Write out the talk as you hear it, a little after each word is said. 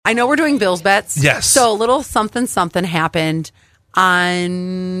I know we're doing Bills bets. Yes. So a little something happened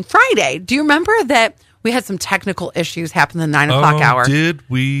on Friday. Do you remember that we had some technical issues happen in the 9 o'clock hour? Did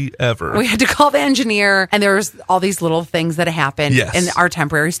we ever? We had to call the engineer, and there was all these little things that happened in our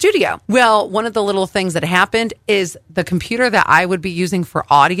temporary studio. Well, one of the little things that happened is the computer that I would be using for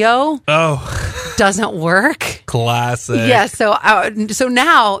audio doesn't work. Classic. Yeah, so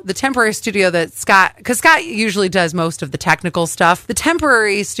now the temporary studio that Scott, because Scott usually does most of the technical stuff, the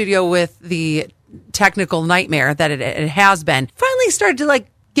temporary studio with the technical nightmare that it has been finally started to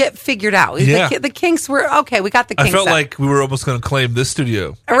get figured out. Yeah. The kinks were okay. We got the kinks. I felt out. like we were almost going to claim this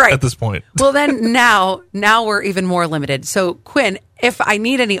studio right at this point. Well, then now we're even more limited. So Quinn, if I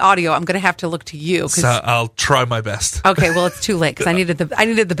need any audio, I'm going to have to look to you. So I'll try my best. Okay, well, it's too late because I needed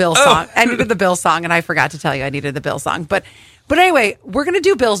the Bill song. I needed the Bill song, and I forgot to tell you I needed the Bill song. But anyway, we're going to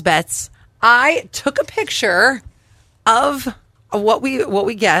do Bill's bets. I took a picture of what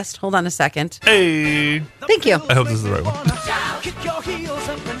we guessed. Hold on a second. Hey. Thank you. I hope this is the right one. Kick your heels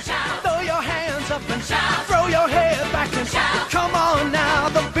up and throw your hands up and throw your head back and come on now.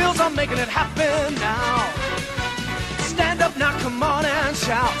 The Bills are making it happen now. Stand up now, come on and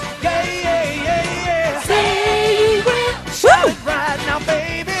shout. Yeah, yeah, yeah, yeah. Say you will. Shout it right now,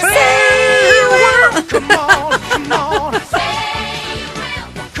 baby. Say you will. Come on, come on. Say you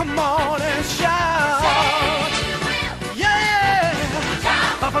will. Come on and shout. Yeah.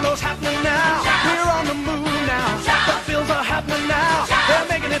 Buffalo's happening now. We're on the move now. The Bills are happening now. They're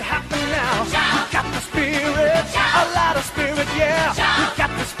making it happen now. We got the spirit, a lot of spirit, yeah. We got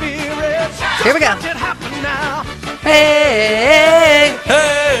the spirit. Here we go. Watch it happen now. Hey,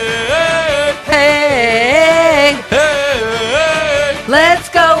 Hey. hey, Hey. let's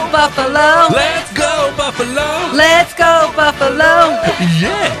go Buffalo. Let's go, Buffalo. Let's go Buffalo.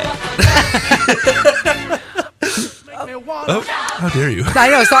 Yeah. Oh, how dare you? I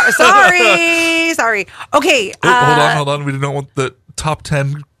know. Sorry. Okay. Hold on. We don't want the top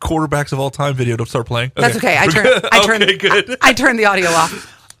 10 quarterbacks of all time video to start playing. That's okay. I turned the audio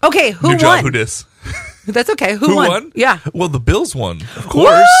off. Okay, who New won? job, who dis? That's okay. Who won? Yeah. Well, the Bills won, of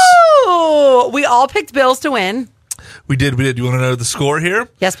course. Woo! We all picked Bills to win. We did. Do you want to know the score here?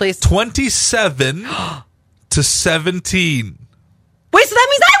 Yes, please. 27-17. Wait, so that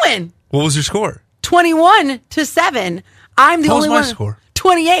means I win. What was your score? 21-7. I'm the What was only my one. Score?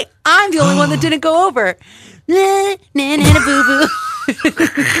 28. I'm the only one that didn't go over. Na, na, na, na, boo, boo.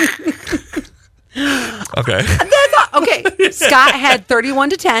 Okay. That's all. Okay. Scott had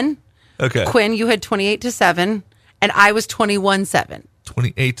 31-10. Okay. Quinn, you had 28-7, and I was 21-7.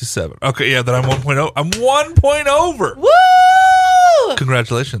 28-7. Okay, yeah, then I'm 1.0. I'm 1 point over. Woo!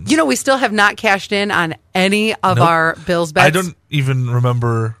 Congratulations. You know, we still have not cashed in on any of Nope. our Bills bets. I don't even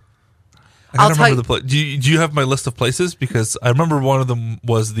remember. I'll don't tell remember the place. Do you have my list of places? Because I remember one of them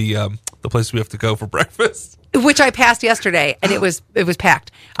was the place we have to go for breakfast. Which I passed yesterday, and it was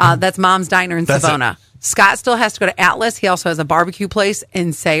packed. That's Mom's Diner in That's Savona. Scott still has to go to Atlas. He also has a barbecue place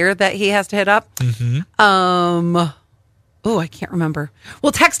in Sayre that he has to hit up. I can't remember.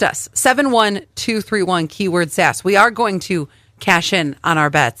 Well, text us 71231 keyword SAS. We are going to cash in on our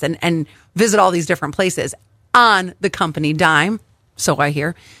bets and visit all these different places on the company dime. So I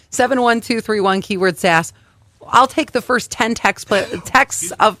hear 71231 keyword SAS. I'll take the first 10 texts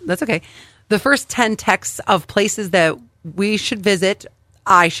of that's okay. The first 10 texts of places that we should visit.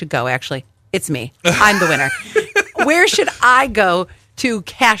 I should go, actually. It's me. I'm the winner. Where should I go to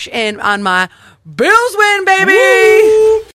cash in on my Bills win, baby? Woo!